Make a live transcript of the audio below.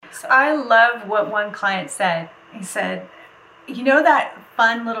I love what one client said. He said, you know that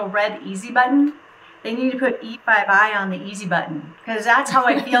fun little red easy button? They need to put E5I on the easy button, because that's how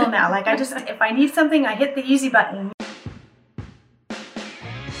I feel now. Like if I need something, I hit the easy button.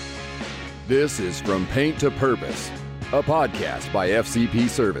 This is From Paint to Purpose, a podcast by FCP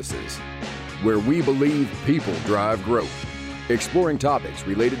Services, where we believe people drive growth, exploring topics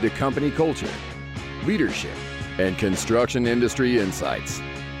related to company culture, leadership, and construction industry insights.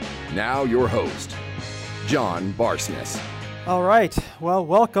 Now your host, John Barsness. All right. Well,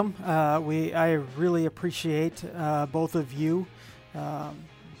 welcome. I really appreciate both of you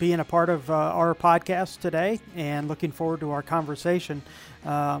being a part of our podcast today and looking forward to our conversation.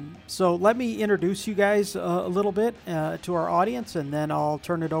 So let me introduce you guys a little bit to our audience, and then I'll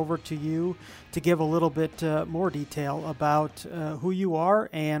turn it over to you to give a little bit more detail about who you are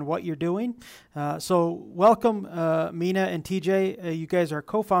and what you're doing. So welcome, Mina and TJ. You guys are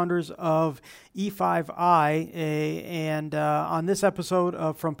co-founders of E5I, and on this episode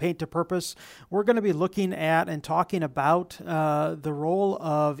of From Paint to Purpose, we're going to be looking at and talking about the role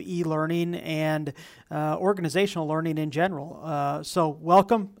of e-learning and organizational learning in general. So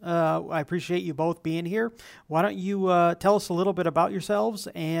welcome. I appreciate you both being here. Why don't you tell us a little bit about yourselves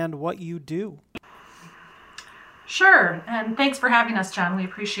and what you do? Sure, and thanks for having us, John. We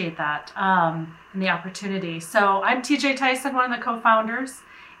appreciate that and the opportunity. So I'm TJ Tyson, one of the co-founders,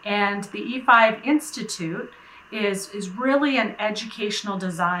 and the E5 Institute is really an educational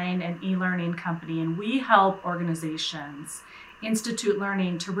design and e-learning company, and we help organizations institute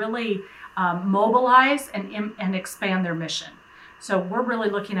learning to really mobilize and expand their mission. So we're really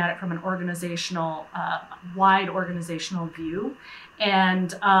looking at it from an organizational, wide organizational view.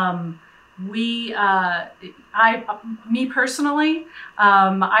 And me personally,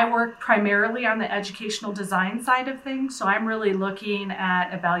 I work primarily on the educational design side of things. So I'm really looking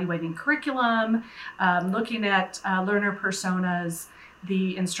at evaluating curriculum, looking at learner personas,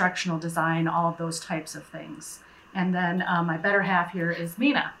 the instructional design, all of those types of things. And then my better half here is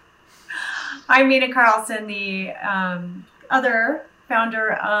Mina. I'm Mina Carlson, the other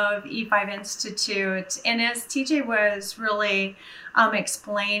founder of E5 Institute. And as TJ was really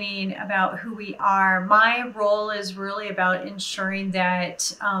explaining about who we are, my role is really about ensuring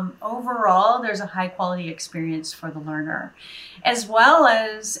that overall there's a high quality experience for the learner, as well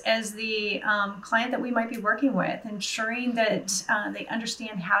as the client that we might be working with, ensuring that they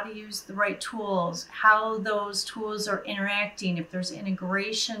understand how to use the right tools, how those tools are interacting, if there's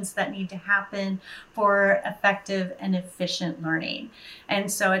integrations that need to happen for effective and efficient learning.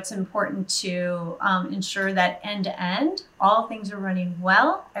 And so it's important to ensure that end to end, all things are running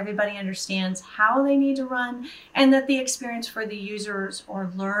well, everybody understands how they need to run, and that the experience for the users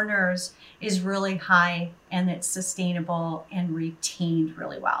or learners is really high and it's sustainable and retained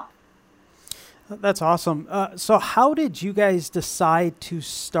really well. That's awesome. So how did you guys decide to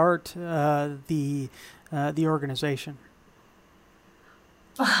start the organization?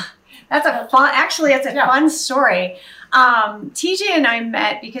 That's a fun story. TJ and I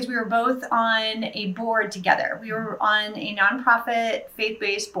met because we were both on a board together. We were on a nonprofit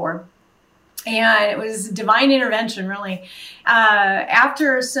faith-based board, and it was divine intervention, really.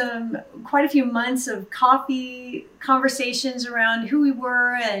 After quite a few months of coffee conversations around who we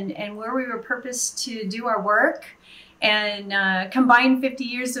were and where we were purposed to do our work, and combined 50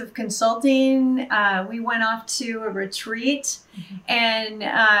 years of consulting, we went off to a retreat. Mm-hmm. And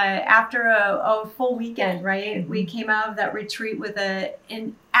after a full weekend, right, mm-hmm. we came out of that retreat with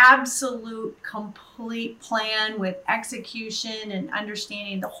an absolute complete plan with execution and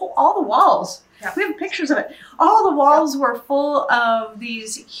understanding all the walls. Yeah. We have pictures of it. All the walls were full of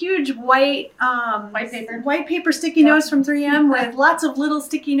these huge white paper sticky notes from 3M with lots of little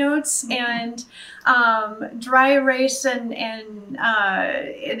sticky notes, mm-hmm. and dry erase and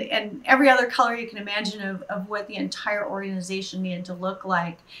every other color you can imagine of what the entire organization needed to look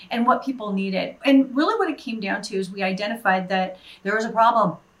like and what people needed. And really what it came down to is we identified that there was a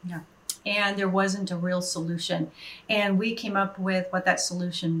problem. Yeah. And there wasn't a real solution. And we came up with what that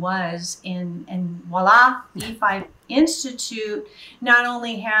solution was. And voila, E5 Institute not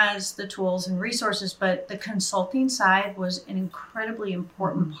only has the tools and resources, but the consulting side was an incredibly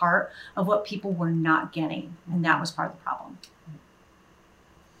important part of what people were not getting. And that was part of the problem.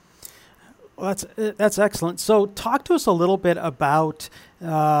 Well, that's excellent. So talk to us a little bit about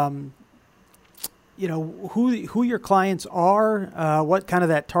who your clients are, what kind of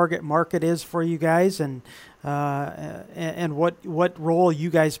that target market is for you guys, and what role you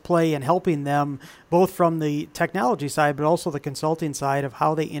guys play in helping them, both from the technology side, but also the consulting side of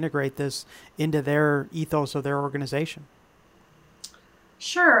how they integrate this into their ethos of their organization.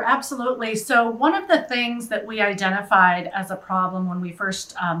 Sure, absolutely. So one of the things that we identified as a problem when we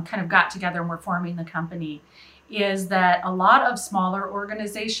first kind of got together and were forming the company is that a lot of smaller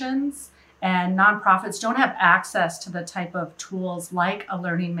organizations and nonprofits don't have access to the type of tools like a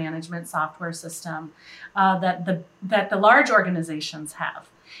learning management software system that the large organizations have.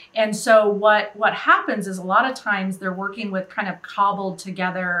 And so what happens is a lot of times they're working with kind of cobbled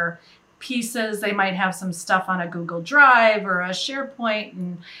together pieces. They might have some stuff on a Google Drive or a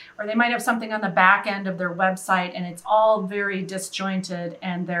SharePoint, or they might have something on the back end of their website, and it's all very disjointed,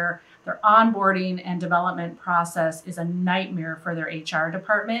 and their onboarding and development process is a nightmare for their HR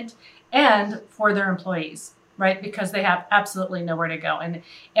department and for their employees, right? Because they have absolutely nowhere to go.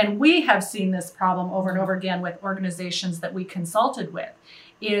 And we have seen this problem over and over again with organizations that we consulted with,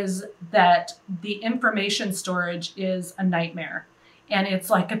 is that the information storage is a nightmare. And it's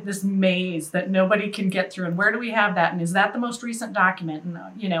like this maze that nobody can get through. And where do we have that? And is that the most recent document? And,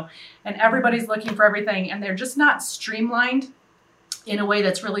 and everybody's looking for everything, and they're just not streamlined in a way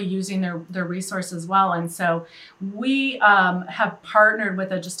that's really using their resources well. And so we have partnered with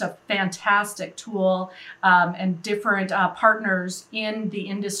just a fantastic tool and different partners in the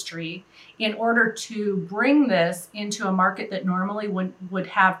industry in order to bring this into a market that normally would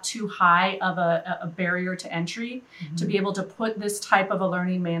have too high of a barrier to entry, to be able to put this type of a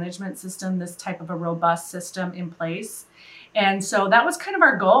learning management system, this type of a robust system in place. And so that was kind of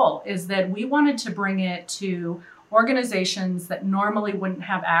our goal, is that we wanted to bring it to organizations that normally wouldn't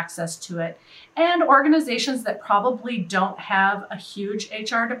have access to it, and organizations that probably don't have a huge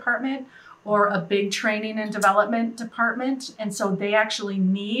HR department or a big training and development department. And so they actually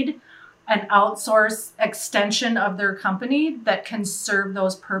need an outsource extension of their company that can serve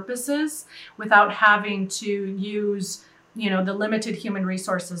those purposes without having to use, the limited human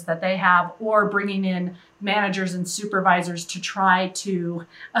resources that they have, or bringing in managers and supervisors to try to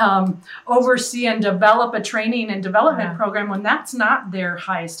oversee and develop a training and development program when that's not their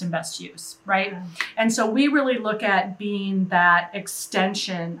highest and best use, right? And so we really look at being that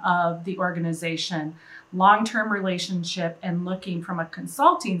extension of the organization, long-term relationship, and looking from a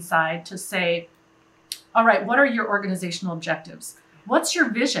consulting side to say, all right, what are your organizational objectives? What's your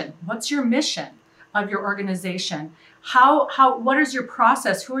vision? What's your mission of your organization? What is your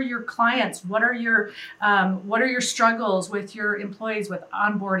process? Who are your clients? What are your struggles with your employees with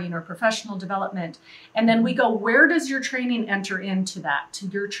onboarding or professional development? And then we go, where does your training enter into that, to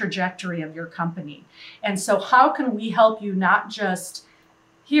your trajectory of your company? And so how can we help you, not just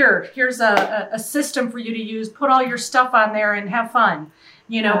here's a system for you to use, put all your stuff on there and have fun,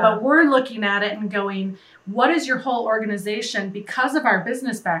 but we're looking at it and going, what is your whole organization? Because of our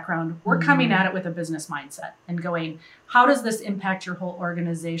business background, we're coming at it with a business mindset and going, how does this impact your whole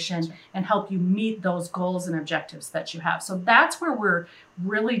organization and help you meet those goals and objectives that you have? So that's where we're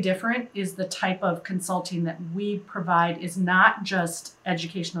really different, is the type of consulting that we provide is not just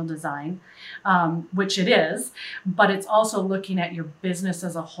educational design, which it is, but it's also looking at your business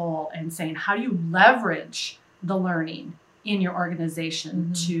as a whole and saying, how do you leverage the learning in your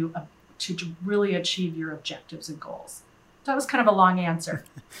organization to really achieve your objectives and goals? So that was kind of a long answer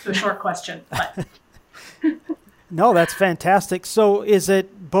to a short question, but. No, that's fantastic. So is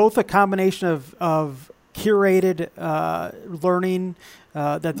it both a combination of curated learning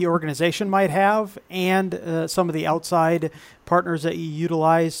that the organization might have, and some of the outside partners that you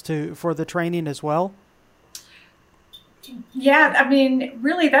utilize for the training as well? Yeah,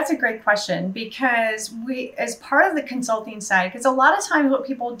 really, that's a great question, because we, as part of the consulting side, because a lot of times what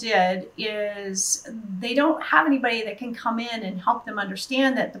people did is they don't have anybody that can come in and help them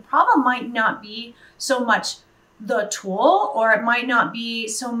understand that the problem might not be so much the tool, or it might not be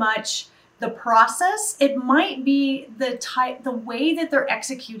so much the process. It might be the way that they're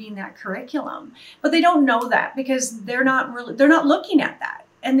executing that curriculum, but they don't know that because they're not looking at that,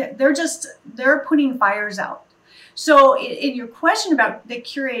 and they're putting fires out. So in your question about the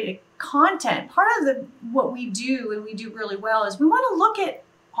curated content, part of what we do, and we do really well, is we want to look at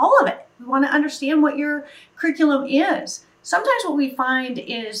all of it. We want to understand what your curriculum is. Sometimes what we find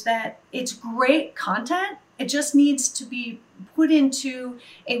is that it's great content. It just needs to be put into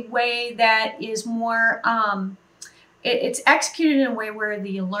a way that is more, it's executed in a way where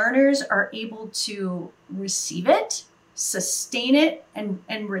the learners are able to receive it, sustain it,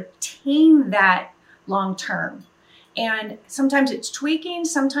 and retain that long term. And sometimes it's tweaking,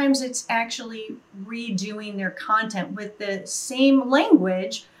 sometimes it's actually redoing their content with the same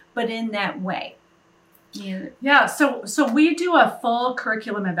language, but in that way. Yeah, so we do a full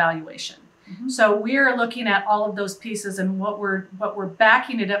curriculum evaluation. So we're looking at all of those pieces, and what we're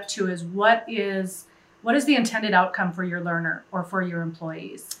backing it up to is what is what is the intended outcome for your learner or for your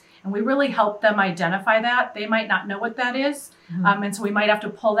employees? And we really help them identify that. They might not know what that is. And so we might have to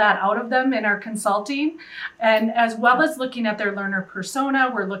pull that out of them in our consulting. And as well as looking at their learner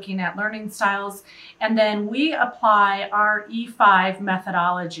persona, we're looking at learning styles. And then we apply our E5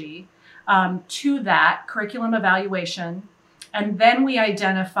 methodology to that curriculum evaluation. And then we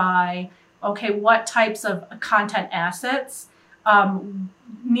identify, okay, what types of content assets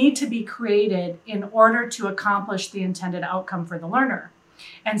need to be created in order to accomplish the intended outcome for the learner.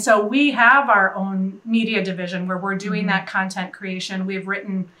 And so we have our own media division where we're doing that content creation. We've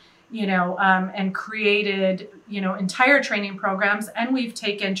written, and created, entire training programs, and we've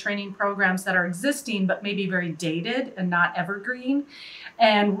taken training programs that are existing but maybe very dated and not evergreen,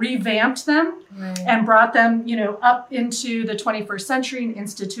 and revamped them and brought them, up into the 21st century and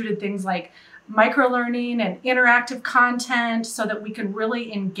instituted things like microlearning and interactive content so that we can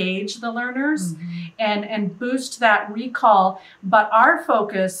really engage the learners and boost that recall. But our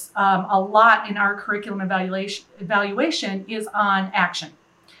focus a lot in our curriculum evaluation is on action.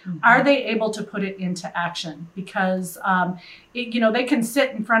 Are they able to put it into action? Because, they can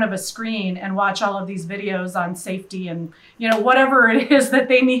sit in front of a screen and watch all of these videos on safety and, whatever it is that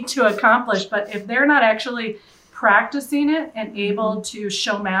they need to accomplish. But if they're not actually practicing it and able to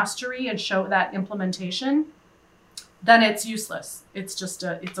show mastery and show that implementation, then it's useless. It's just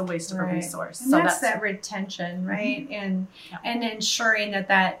it's a waste of a resource. And so that's that retention, right? And ensuring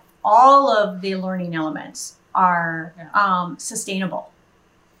that all of the learning elements are sustainable.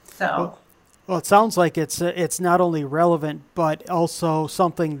 So, well, it sounds like it's not only relevant but also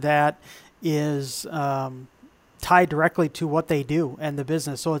something that is tied directly to what they do and the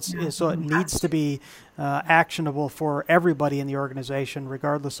business. So it needs to be actionable for everybody in the organization,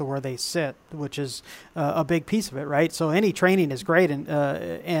 regardless of where they sit, which is a big piece of it, right? So any training is great,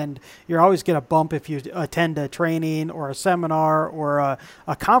 and you're always going to bump if you attend a training or a seminar or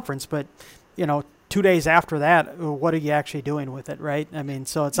a conference, but 2 days after that, what are you actually doing with it, right? I mean,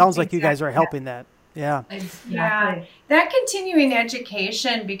 so it sounds like you guys are helping that. Yeah. Exactly. Yeah. That continuing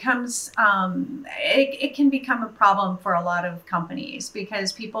education becomes, it can become a problem for a lot of companies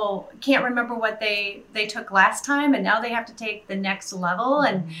because people can't remember what they took last time and now they have to take the next level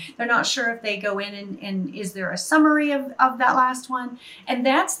and they're not sure if they go in and is there a summary of that last one? And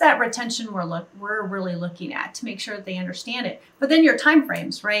that's that retention we're really looking at to make sure that they understand it. But then your time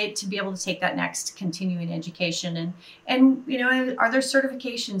frames, right, to be able to take that next continuing education and are there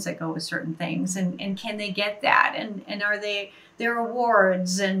certifications that go with certain things and can they get that and are there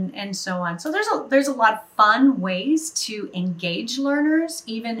awards and so on. So there's a lot of fun ways to engage learners,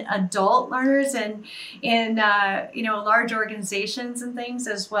 even adult learners in large organizations and things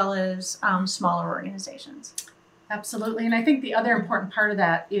as well as smaller organizations. Absolutely. And I think the other important part of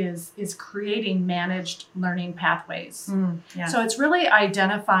that is creating managed learning pathways. So it's really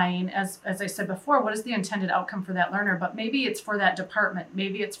identifying, as I said before, what is the intended outcome for that learner, but maybe it's for that department,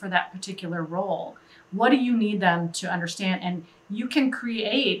 maybe it's for that particular role. What do you need them to understand? And you can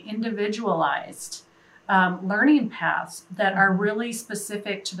create individualized learning paths that are really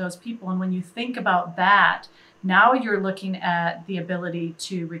specific to those people. And when you think about that, now you're looking at the ability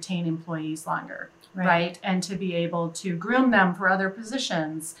to retain employees longer. Right. And to be able to groom them for other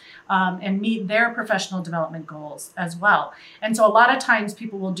positions and meet their professional development goals as well. And so a lot of times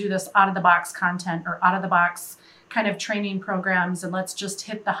people will do this out of the box content or out of the box kind of training programs and let's just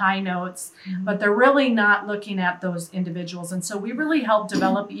hit the high notes, but they're really not looking at those individuals. And so we really help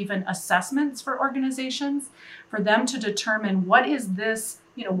develop even assessments for organizations for them to determine what is this,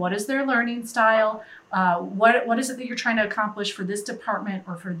 what is their learning style, what is it that you're trying to accomplish for this department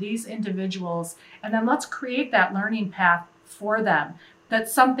or for these individuals, and then let's create that learning path for them.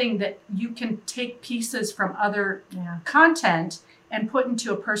 That's something that you can take pieces from other content and put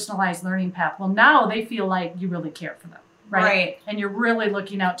into a personalized learning path. Well, now they feel like you really care for them, right? And you're really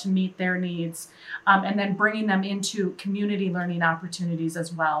looking out to meet their needs and then bringing them into community learning opportunities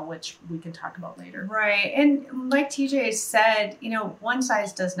as well, which we can talk about later. Right. And like TJ said, one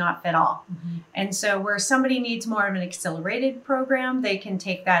size does not fit all. And so where somebody needs more of an accelerated program, they can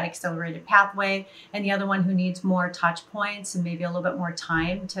take that accelerated pathway, and the other one who needs more touch points and maybe a little bit more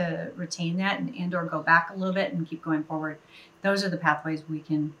time to retain that and or go back a little bit and keep going forward. Those are the pathways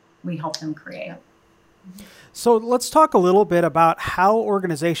we help them create. So let's talk a little bit about how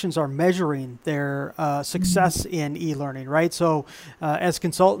organizations are measuring their success in e-learning, right? So as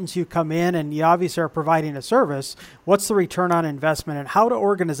consultants, you come in and you obviously are providing a service. What's the return on investment, and how do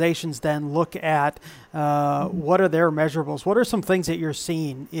organizations then look at what are their measurables? What are some things that you're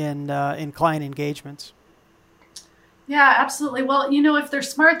seeing in client engagements? Yeah, absolutely. Well, if they're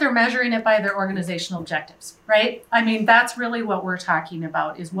smart, they're measuring it by their organizational objectives, right? I mean, that's really what we're talking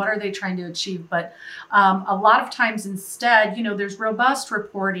about, is what are they trying to achieve? But a lot of times instead, there's robust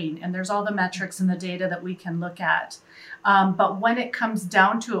reporting and there's all the metrics and the data that we can look at. But when it comes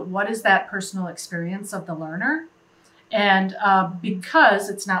down to it, what is that personal experience of the learner? And because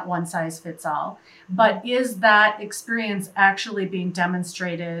it's not one size fits all, but is that experience actually being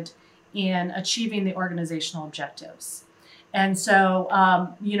demonstrated in achieving the organizational objectives? And so,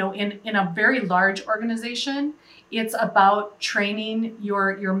 in a very large organization, it's about training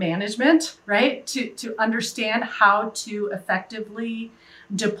your management, right? To understand how to effectively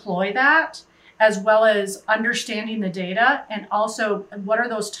deploy that, as well as understanding the data, and also what are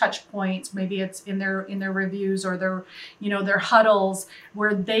those touch points. Maybe it's in their reviews or their huddles,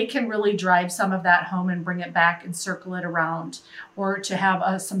 where they can really drive some of that home and bring it back and circle it around, or to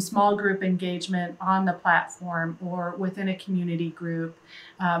have some small group engagement on the platform or within a community group,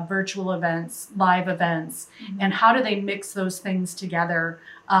 virtual events, live events, and how do they mix those things together?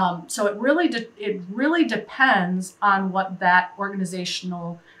 So it really depends on what that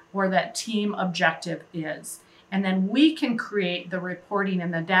organizational or that team objective is. And then we can create the reporting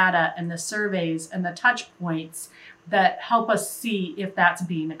and the data and the surveys and the touch points that help us see if that's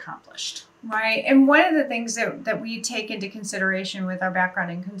being accomplished. Right. And one of the things that we take into consideration with our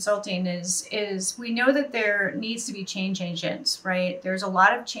background in consulting is we know that there needs to be change agents, right? There's a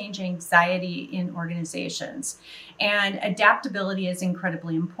lot of change anxiety in organizations, and adaptability is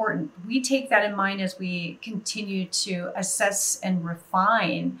incredibly important. We take that in mind as we continue to assess and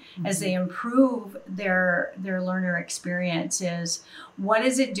refine as they improve their learner experiences. What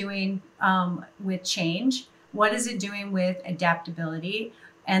is it doing with change? What is it doing with adaptability?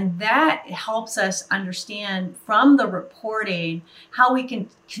 And that helps us understand from the reporting how we can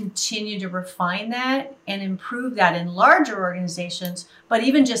continue to refine that and improve that in larger organizations, but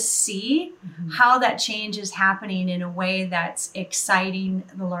even just see how that change is happening in a way that's exciting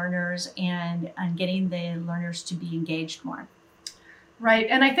the learners and getting the learners to be engaged more. Right.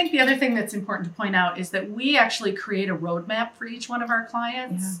 And I think the other thing that's important to point out is that we actually create a roadmap for each one of our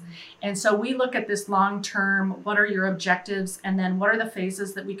clients. Yeah. And so we look at this long term, what are your objectives? And then what are the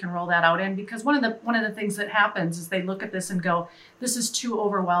phases that we can roll that out in? Because one of the things that happens is they look at this and go, this is too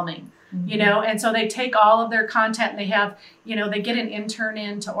overwhelming. And so they take all of their content and they have, they get an intern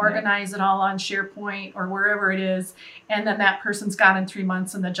in to organize it all on SharePoint or wherever it is. And then that person's gone in 3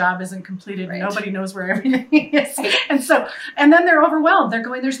 months and the job isn't completed. Right. Nobody knows where everything is. And then they're overwhelmed. They're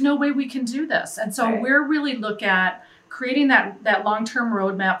going, there's no way we can do this. And so we're really look at creating that long-term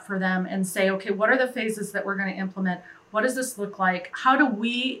roadmap for them and say, okay, what are the phases that we're going to implement? What does this look like? How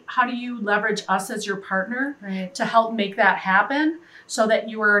do you leverage us as your partner to help make that happen, so that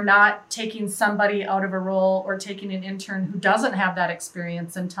you are not taking somebody out of a role or taking an intern who doesn't have that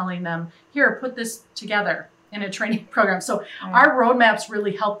experience and telling them, here, put this together in a training program. So our roadmaps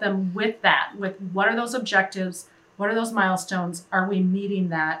really help them with that, with what are those objectives? What are those milestones? Are we meeting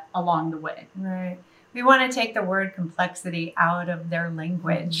that along the way? Right. We want to take the word complexity out of their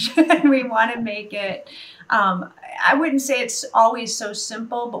language. We want to make it, I wouldn't say it's always so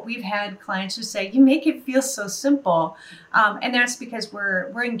simple, but we've had clients who say, you make it feel so simple. And that's because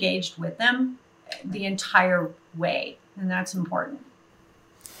we're engaged with them the entire way. And that's important.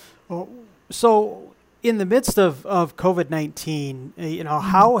 Well, so in the midst of COVID-19,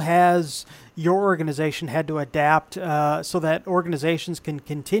 how has your organization had to adapt so that organizations can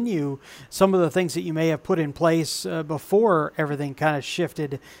continue some of the things that you may have put in place before everything kind of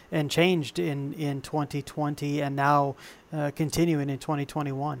shifted and changed in 2020 and now continuing in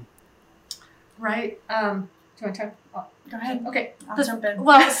 2021? Right. Do you want to talk? Go ahead. Okay. I'll jump in.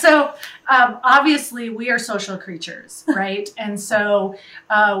 Well, so obviously we are social creatures, right? And so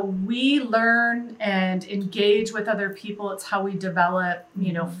we learn and engage with other people. It's how we develop,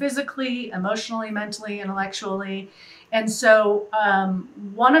 physically, emotionally, mentally, intellectually. And so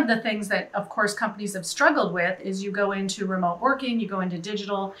one of the things that, of course, companies have struggled with is you go into remote working, you go into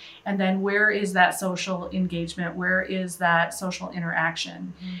digital, and then where is that social engagement? Where is that social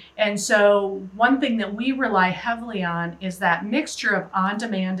interaction? And so one thing that we rely heavily on is that mixture of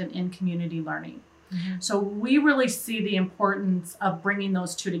on-demand and in-community learning. So we really see the importance of bringing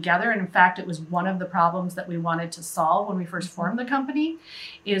those two together. And in fact, it was one of the problems that we wanted to solve when we first formed the company,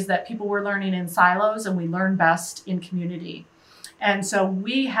 is that people were learning in silos and we learn best in community. And so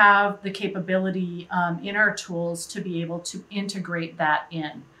we have the capability in our tools to be able to integrate that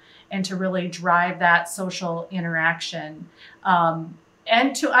in and to really drive that social interaction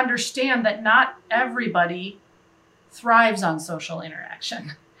and to understand that not everybody thrives on social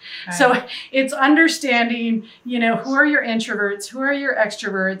interaction. Right. So it's understanding, who are your introverts, who are your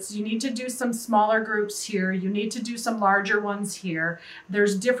extroverts. You need to do some smaller groups here. You need to do some larger ones here.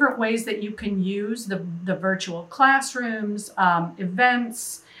 There's different ways that you can use the virtual classrooms,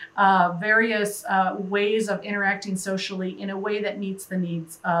 events, various ways of interacting socially in a way that meets the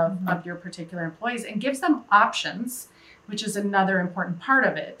needs of your particular employees and gives them options, which is another important part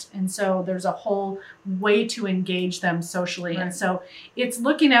of it. And so there's a whole way to engage them socially. Right. And so it's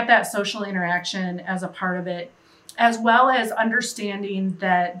looking at that social interaction as a part of it, as well as understanding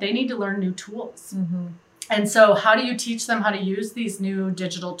that they need to learn new tools. Mm-hmm. And so how do you teach them how to use these new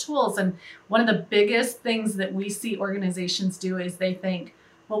digital tools? And one of the biggest things that we see organizations do is they think,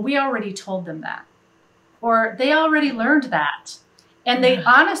 well, we already told them that, or they already learned that. And they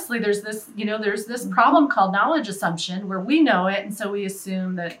honestly, there's this problem called knowledge assumption where we know it. And so we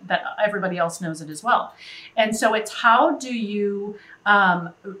assume that everybody else knows it as well. And so it's how do you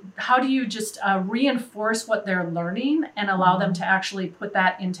just reinforce what they're learning and allow them to actually put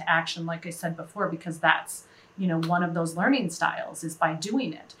that into action, like I said before, because that's, one of those learning styles is by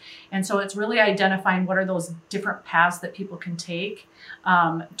doing it. And so it's really identifying what are those different paths that people can take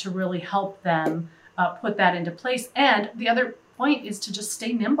to really help them put that into place. And the other point is to just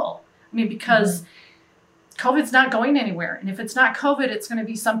stay nimble. I mean, because COVID's not going anywhere. And if it's not COVID, it's going to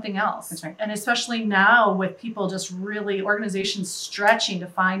be something else. That's right. And especially now with people just really, organizations stretching to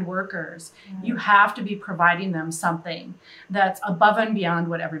find workers, you have to be providing them something that's above and beyond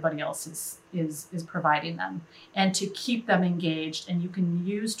what everybody else is providing them, and to keep them engaged. And you can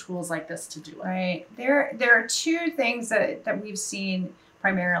use tools like this to do it. Right. There are two things that we've seen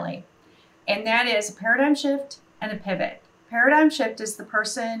primarily, and that is a paradigm shift and a pivot. Paradigm shift is the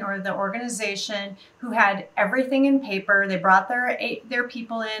person or the organization who had everything in paper. They brought their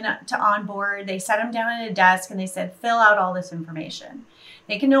people in to onboard. They set them down at a desk and they said, fill out all this information.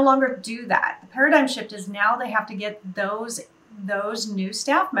 They can no longer do that. The paradigm shift is now they have to get those new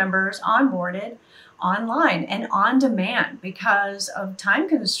staff members onboarded online and on demand because of time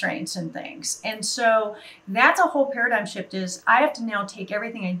constraints and things. And so that's a whole paradigm shift is I have to now take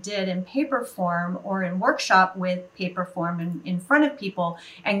everything I did in paper form or in workshop with paper form in front of people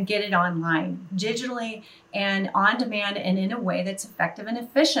and get it online digitally and on demand and in a way that's effective and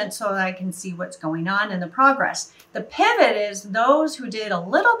efficient so that I can see what's going on and the progress. The pivot is those who did a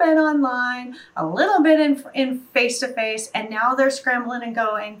little bit online, a little bit in face-to-face, and now they're scrambling and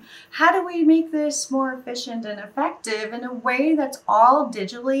going, how do we make this more efficient and effective in a way that's all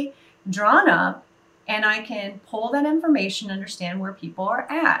digitally drawn up and I can pull that information, understand where people are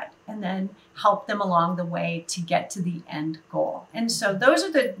at, and then help them along the way to get to the end goal. And so those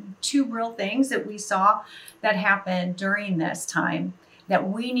are the two real things that we saw that happened during this time that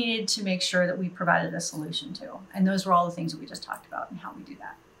we needed to make sure that we provided a solution to. And those were all the things that we just talked about and how we do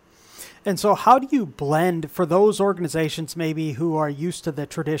that. And so how do you blend for those organizations maybe who are used to the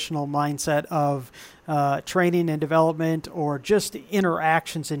traditional mindset of training and development or just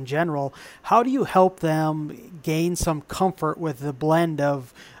interactions in general? How do you help them gain some comfort with the blend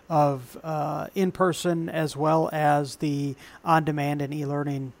of in-person as well as the on-demand and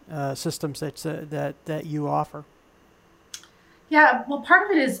e-learning systems that you offer? Yeah, well, part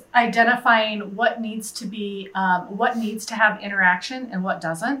of it is identifying what needs to have interaction and what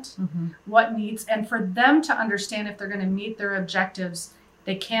doesn't, and for them to understand if they're going to meet their objectives,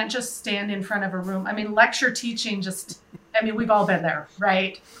 they can't just stand in front of a room. I mean, lecture teaching we've all been there,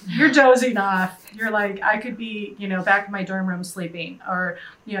 right? You're dozing off. You're like, I could be, back in my dorm room sleeping, or,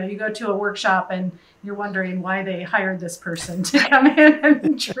 you go to a workshop and you're wondering why they hired this person to come in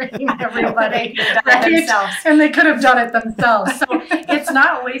and train everybody. Right? And they could have done it themselves. So it's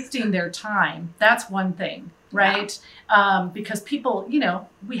not wasting their time. That's one thing, right? Yeah. Because people,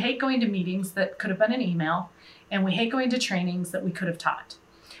 we hate going to meetings that could have been an email, and we hate going to trainings that we could have taught.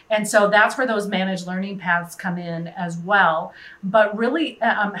 And so that's where those managed learning paths come in as well. But really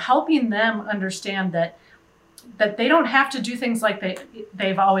helping them understand that they don't have to do things like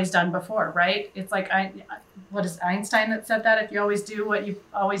they've always done before, right? It's like, what is Einstein that said that? If you always do what you've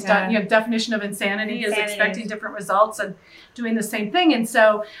always done, definition of insanity is expecting different results and doing the same thing. And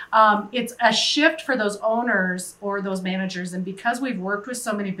so it's a shift for those owners or those managers. And because we've worked with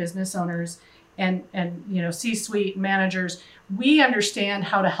so many business owners and C-suite managers, we understand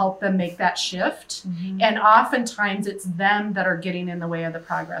how to help them make that shift. And oftentimes it's them that are getting in the way of the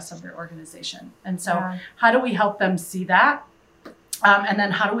progress of their organization. And so how do we help them see that? And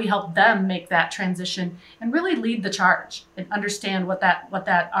then how do we help them make that transition and really lead the charge and understand what that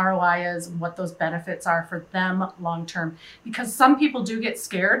ROI is and what those benefits are for them long-term? Because some people do get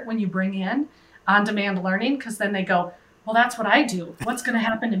scared when you bring in on-demand learning, because then they go, well, that's what I do. What's going to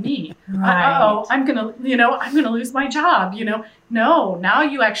happen to me? Right. I'm going to lose my job. No, now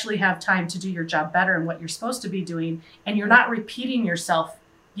you actually have time to do your job better and what you're supposed to be doing. And you're not repeating yourself,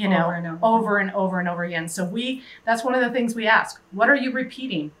 over and over again. So that's one of the things we ask. What are you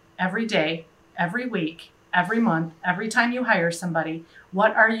repeating every day, every week, every month, every time you hire somebody?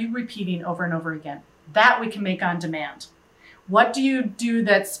 What are you repeating over and over again? That we can make on demand. What do you do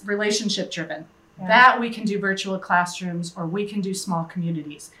that's relationship driven? Yeah. That we can do virtual classrooms, or we can do small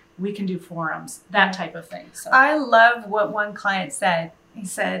communities. We can do forums, that type of thing. So I love what one client said. He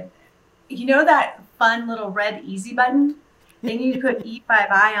said, that fun little red easy button? Then you put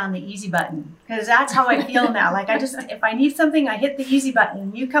E5I on the easy button, because that's how I feel now. Like if I need something, I hit the easy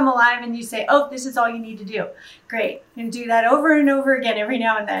button. You come alive and you say, oh, this is all you need to do. Great. And do that over and over again every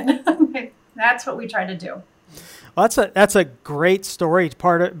now and then. That's what we try to do. Well, that's a great story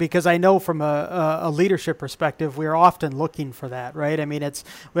because I know from a leadership perspective, we're often looking for that, right? I mean,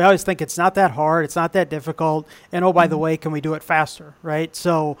 we always think it's not that hard, it's not that difficult, and oh, by the way, can we do it faster, right?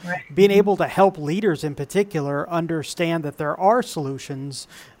 So being able to help leaders in particular understand that there are solutions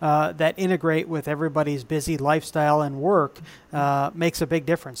that integrate with everybody's busy lifestyle and work makes a big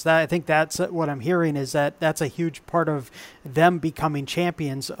difference. I think that's what I'm hearing, is that's a huge part of them becoming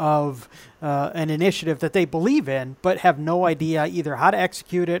champions of an initiative that they believe in, but have no idea either how to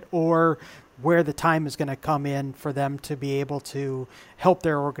execute it or where the time is going to come in for them to be able to help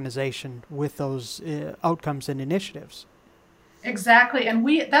their organization with those outcomes and initiatives. Exactly. And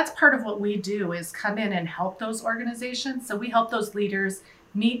that's part of what we do, is come in and help those organizations. So we help those leaders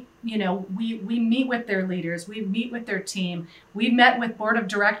meet, we meet with their leaders, we meet with their team. We met with board of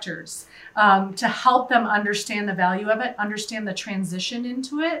directors to help them understand the value of it, understand the transition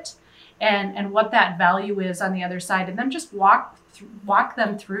into it, and what that value is on the other side, and then just walk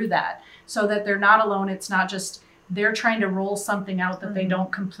them through that so that they're not alone. It's not just they're trying to roll something out that they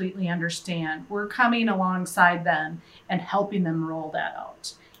don't completely understand. We're coming alongside them and helping them roll that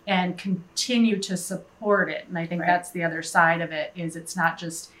out and continue to support it. And I think that's the other side of it, is it's not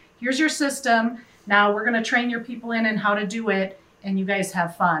just, here's your system, now we're going to train your people in and how to do it, and you guys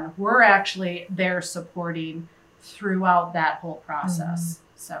have fun. We're actually there supporting throughout that whole process.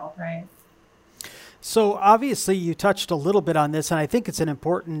 So, So obviously you touched a little bit on this, and I think it's an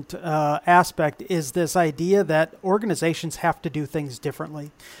important aspect, is this idea that organizations have to do things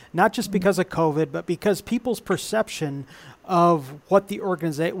differently, not just because of COVID, but because people's perception of what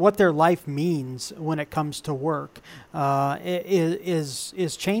their life means when it comes to work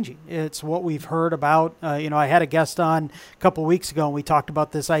is changing. It's what we've heard about. I had a guest on a couple of weeks ago, and we talked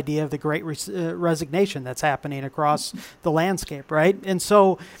about this idea of the Great Resignation that's happening across the landscape, right? And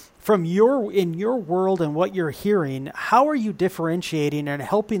so, in your world and what you're hearing, how are you differentiating and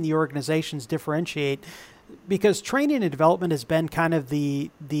helping the organizations differentiate? Because training and development has been kind of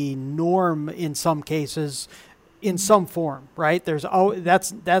the norm in some cases, in some form, right?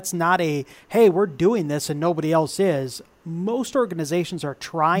 That's not a, hey, we're doing this and nobody else is. Most organizations are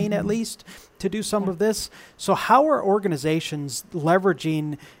trying at least to do some of this. So how are organizations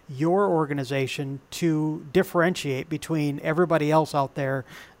leveraging your organization to differentiate between everybody else out there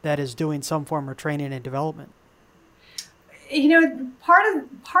that is doing some form of training and development? Part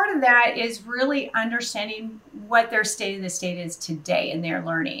of that is really understanding what their state of the state is today in their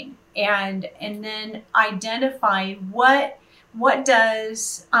learning, and then identifying what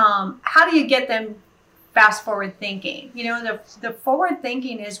does how do you get them fast forward thinking. The forward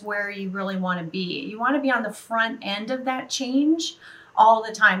thinking is where you really want to be. You want to be on the front end of that change all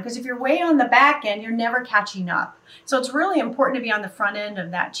the time, because if you're way on the back end, you're never catching up. So it's really important to be on the front end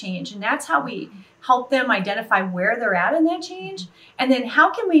of that change, and that's how we help them identify where they're at in that change, and then how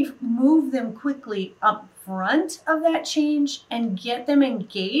can we move them quickly up front of that change and get them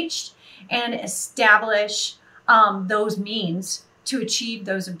engaged and establish those means to achieve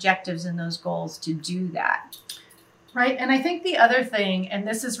those objectives and those goals to do that. Right. And I think the other thing, and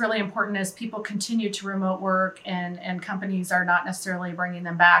this is really important as people continue to remote work and companies are not necessarily bringing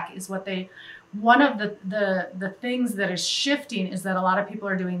them back, is one of the things that is shifting is that a lot of people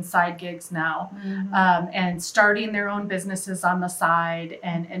are doing side gigs now, and starting their own businesses on the side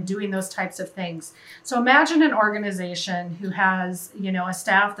and doing those types of things. So imagine an organization who has, a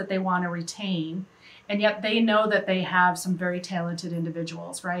staff that they want to retain, and yet they know that they have some very talented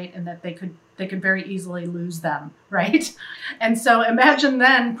individuals, right? And that they could very easily lose them, right? And so imagine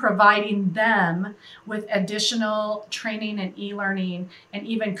then providing them with additional training and e-learning and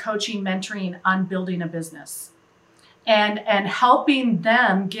even coaching, mentoring on building a business. And helping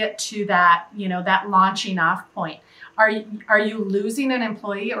them get to that, that launching off point. are you losing an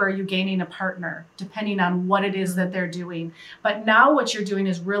employee or are you gaining a partner, depending on what it is that they're doing. But now what you're doing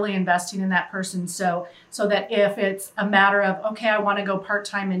is really investing in that person so that if it's a matter of, okay, I want to go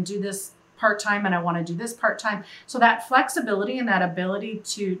part-time and do this part-time and I want to do this part-time. So that flexibility and that ability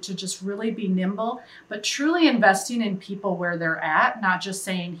to just really be nimble, but truly investing in people where they're at, not just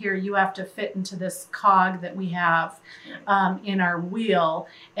saying, here, you have to fit into this cog that we have in our wheel,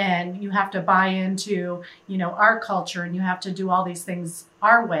 and you have to buy into, our culture, and you have to do all these things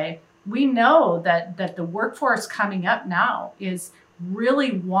our way. We know that the workforce coming up now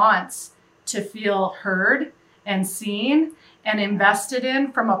really wants to feel heard and seen and invested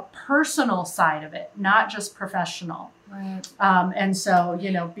in from a personal side of it, not just professional. Right. And so,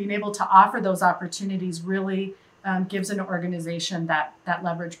 being able to offer those opportunities really gives an organization that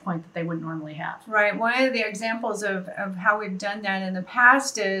leverage point that they wouldn't normally have. Right. One of the examples of how we've done that in the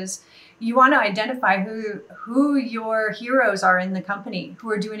past is you want to identify who your heroes are in the company,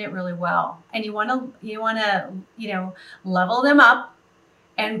 who are doing it really well. And you want to level them up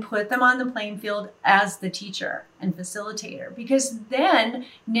and put them on the playing field as the teacher and facilitator, because then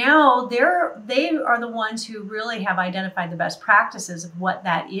now they are the ones who really have identified the best practices of what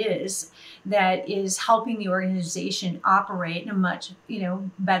that is helping the organization operate in a much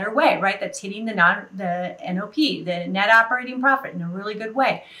better way, right? That's hitting the NOP, the net operating profit, in a really good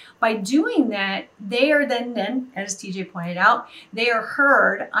way. By doing that, they are then, as TJ pointed out, they are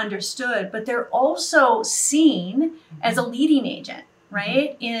heard, understood, but they're also seen as a leading agent.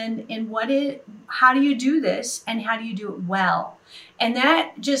 Right? In how do you do this and how do you do it well? And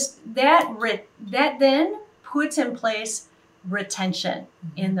that then puts in place retention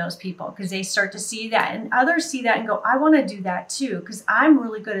in those people, because they start to see that, and others see that and go, I want to do that too, because I'm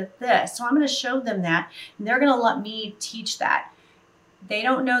really good at this. So I'm going to show them that, and they're going to let me teach that. They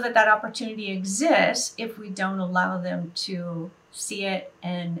don't know that opportunity exists if we don't allow them to see it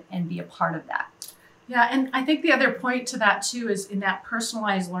and be a part of that. Yeah, and I think the other point to that too is in that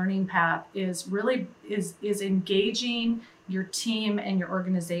personalized learning path is really is engaging your team and your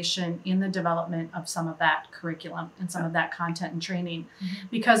organization in the development of some of that curriculum and some of that content and training. Mm-hmm.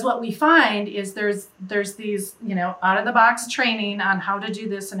 Because what we find is there's these, out of the box training on how to do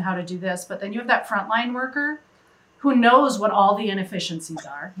this and how to do this, but then you have that frontline worker who knows what all the inefficiencies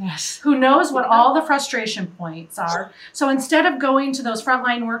are, yes, who knows what all the frustration points are. So instead of going to those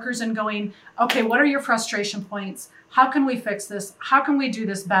frontline workers and going, okay, what are your frustration points? How can we fix this? How can we do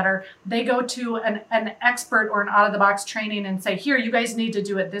this better? They go to an expert or an out-of-the-box training and say, here, you guys need to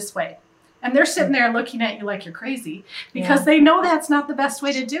do it this way. And they're sitting there looking at you like you're crazy because they know that's not the best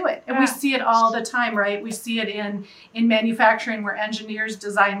way to do it. And we see it all the time, right? We see it in manufacturing where engineers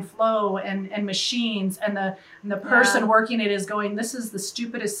design flow and machines, and the person working it is going, this is the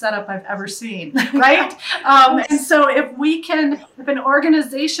stupidest setup I've ever seen, right? And so if an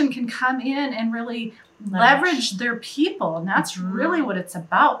organization can come in and really leverage their people, and that's really what it's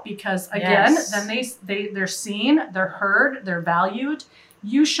about, because again, then they're seen, they're heard, they're valued.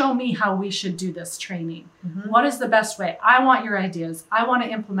 You show me how we should do this training. Mm-hmm. What is the best way? I want your ideas. I want to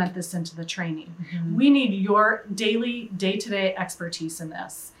implement this into the training. Mm-hmm. We need your day-to-day expertise in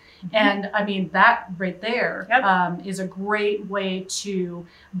this. Mm-hmm. And I mean, that right there is a great way to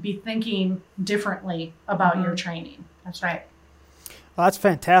be thinking differently about your training. That's right. Well, that's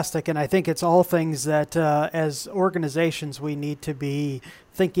fantastic. And I think it's all things that as organizations we need to be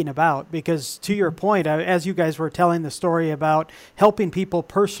thinking about, because to your point, as you guys were telling the story about helping people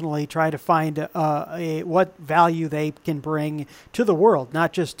personally try to find what value they can bring to the world,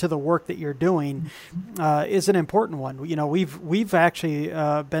 not just to the work that you're doing, is an important one. We've actually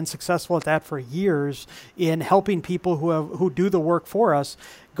been successful at that for years in helping people who do the work for us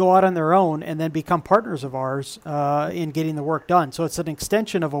go out on their own and then become partners of ours in getting the work done. So it's an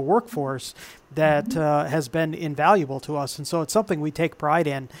extension of a workforce that has been invaluable to us. And so it's something we take pride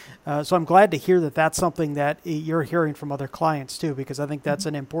in. So I'm glad to hear that that's something that you're hearing from other clients too, because I think that's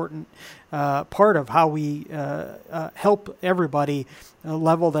an important part of how we help everybody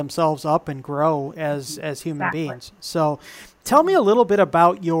level themselves up and grow as human beings. So tell me a little bit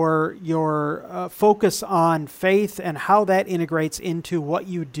about your focus on faith and how that integrates into what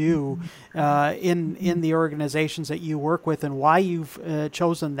you do in the organizations that you work with, and why you've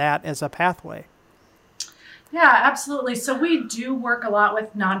chosen that as a pathway. Yeah, absolutely. So we do work a lot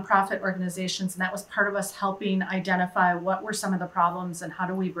with nonprofit organizations, and that was part of us helping identify what were some of the problems and how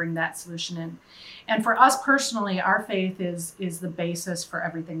do we bring that solution in. And for us personally, our faith is the basis for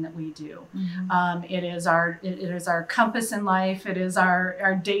everything that we do. Mm-hmm. It is our compass in life. It is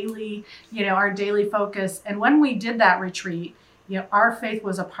our daily focus. And when we did that retreat, our faith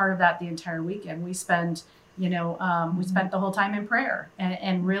was a part of that the entire weekend. We spend We spent the whole time in prayer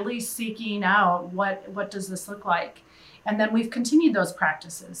and really seeking out what does this look like. And then we've continued those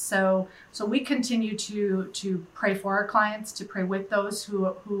practices. So we continue to pray for our clients, to pray with those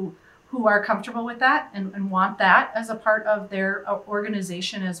who are comfortable with that and want that as a part of their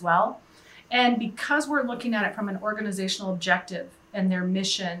organization as well. And because we're looking at it from an organizational objective and their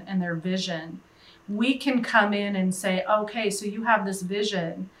mission and their vision, we can come in and say, okay, so you have this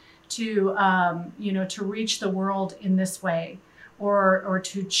vision to reach the world in this way, or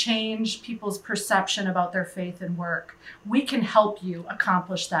to change people's perception about their faith and work. We can help you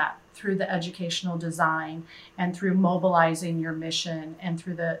accomplish that through the educational design and through mobilizing your mission and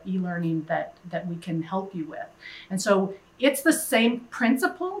through the e-learning that we can help you with. And so it's the same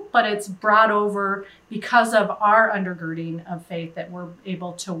principle, but it's brought over because of our undergirding of faith, that we're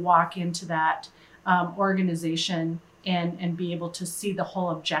able to walk into that organization and be able to see the whole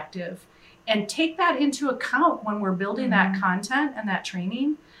objective and take that into account when we're building that content and that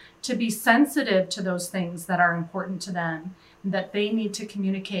training, to be sensitive to those things that are important to them, that they need to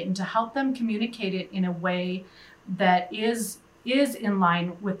communicate, and to help them communicate it in a way that is in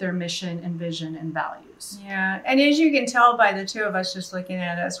line with their mission and vision and values. Yeah, and as you can tell by the two of us just looking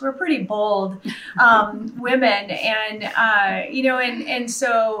at us, we're pretty bold women, and and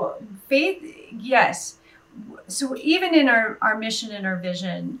so faith, yes. So even in our mission and our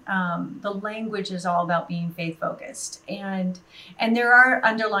vision, the language is all about being faith focused, and there are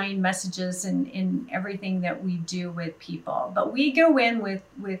underlying messages in everything that we do with people. But we go in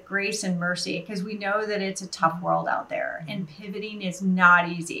with grace and mercy, because we know that it's a tough world out there, and pivoting is not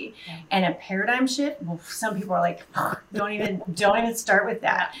easy. And a paradigm shift, well, some people are like, don't even start with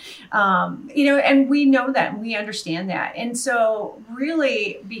that. And we know that, and we understand that, and so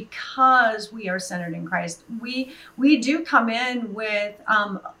really, because we are centered in Christ, we do come in with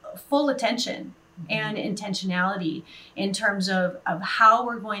full attention and intentionality in terms of how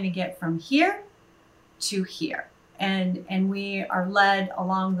we're going to get from here to here, and we are led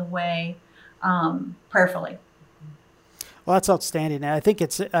along the way prayerfully. Well, that's outstanding. I think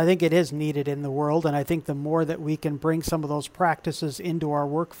it is needed in the world, and I think the more that we can bring some of those practices into our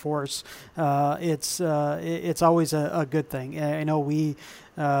workforce, it's always a good thing. I know we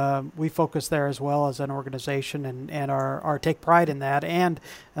focus there as well as an organization, and are take pride in that, and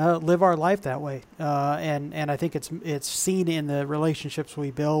live our life that way. And I think it's seen in the relationships we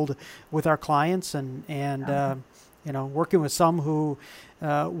build with our clients, and working with some who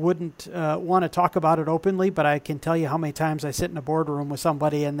wouldn't want to talk about it openly, but I can tell you how many times I sit in a boardroom with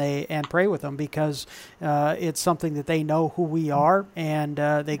somebody and pray with them, because it's something that they know who we are, and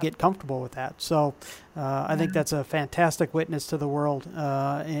they get comfortable with that. So I think that's a fantastic witness to the world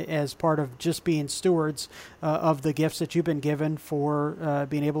as part of just being stewards of the gifts that you've been given for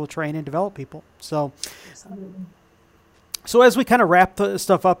being able to train and develop people. So. Absolutely. So as we kind of wrap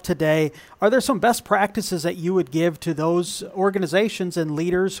stuff up today, are there some best practices that you would give to those organizations and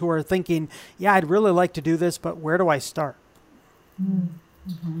leaders who are thinking, yeah, I'd really like to do this, but where do I start?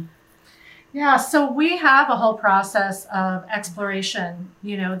 Mm-hmm. Yeah, so we have a whole process of exploration,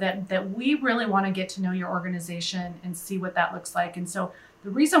 that we really want to get to know your organization and see what that looks like. And so the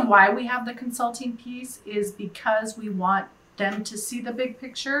reason why we have the consulting piece is because we want them to see the big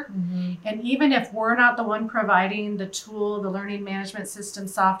picture. Mm-hmm. And even if we're not the one providing the tool, the learning management system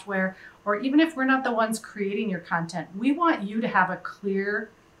software, or even if we're not the ones creating your content, we want you to have a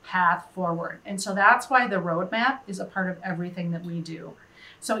clear path forward. And so that's why the roadmap is a part of everything that we do.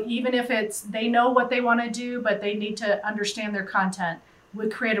 So even if they know what they want to do, but they need to understand their content, we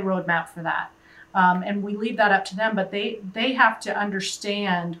create a roadmap for that. And we leave that up to them, but they have to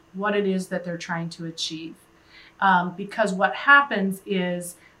understand what it is that they're trying to achieve. Because what happens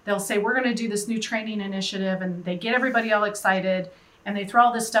is they'll say, we're going to do this new training initiative, and they get everybody all excited, and they throw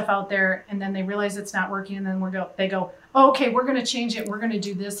all this stuff out there, and then they realize it's not working, and then they go, oh, okay, we're going to change it. We're going to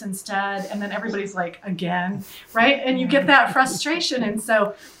do this instead. And then everybody's like, again, right? And you get that frustration. And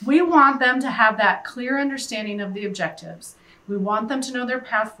so we want them to have that clear understanding of the objectives. We want them to know their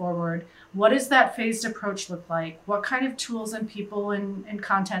path forward. What does that phased approach look like? What kind of tools and people and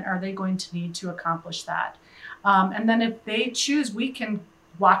content are they going to need to accomplish that? And then if they choose, we can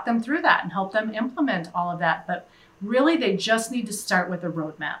walk them through that and help them implement all of that. But really, they just need to start with a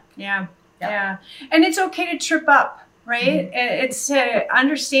roadmap. Yeah. And it's okay to trip up, right? Mm-hmm. It's to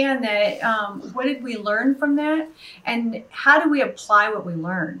understand that what did we learn from that? And how do we apply what we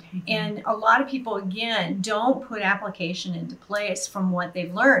learned? Mm-hmm. And a lot of people, again, don't put application into place from what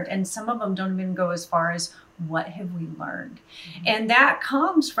they've learned. And some of them don't even go as far as, what have we learned? Mm-hmm. And that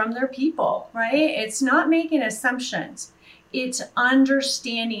comes from their people, right? It's not making assumptions. It's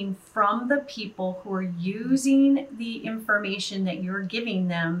understanding from the people who are using the information that you're giving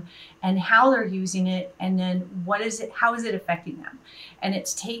them and how they're using it, and then how is it affecting them? And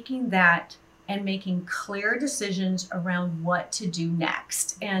it's taking that and making clear decisions around what to do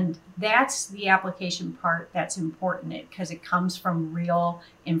next. And that's the application part that's important, because it comes from real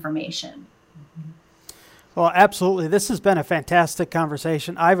information. Well, absolutely. This has been a fantastic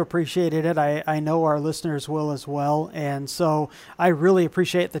conversation. I've appreciated it. I know our listeners will as well. And so I really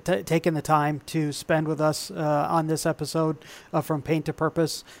appreciate taking the time to spend with us on this episode From Paint to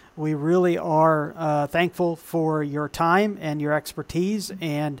Purpose. We really are thankful for your time and your expertise,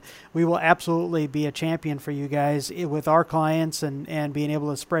 and we will absolutely be a champion for you guys with our clients and being able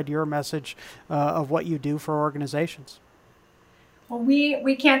to spread your message of what you do for organizations. Well,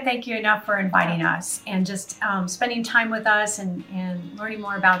 we can't thank you enough for inviting us and just spending time with us and learning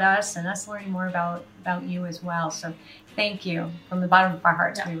more about us and us learning more about you as well. So thank you from the bottom of our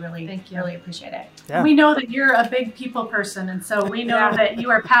hearts. We really appreciate it. Yeah. We know that you're a big people person, and so we know that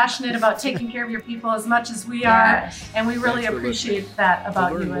you are passionate about taking care of your people as much as we are, and we really appreciate that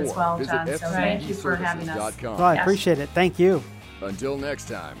about you as well, John. So thank you for having us. Well, I appreciate it. Thank you. Until next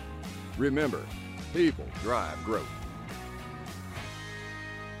time, remember, people drive growth.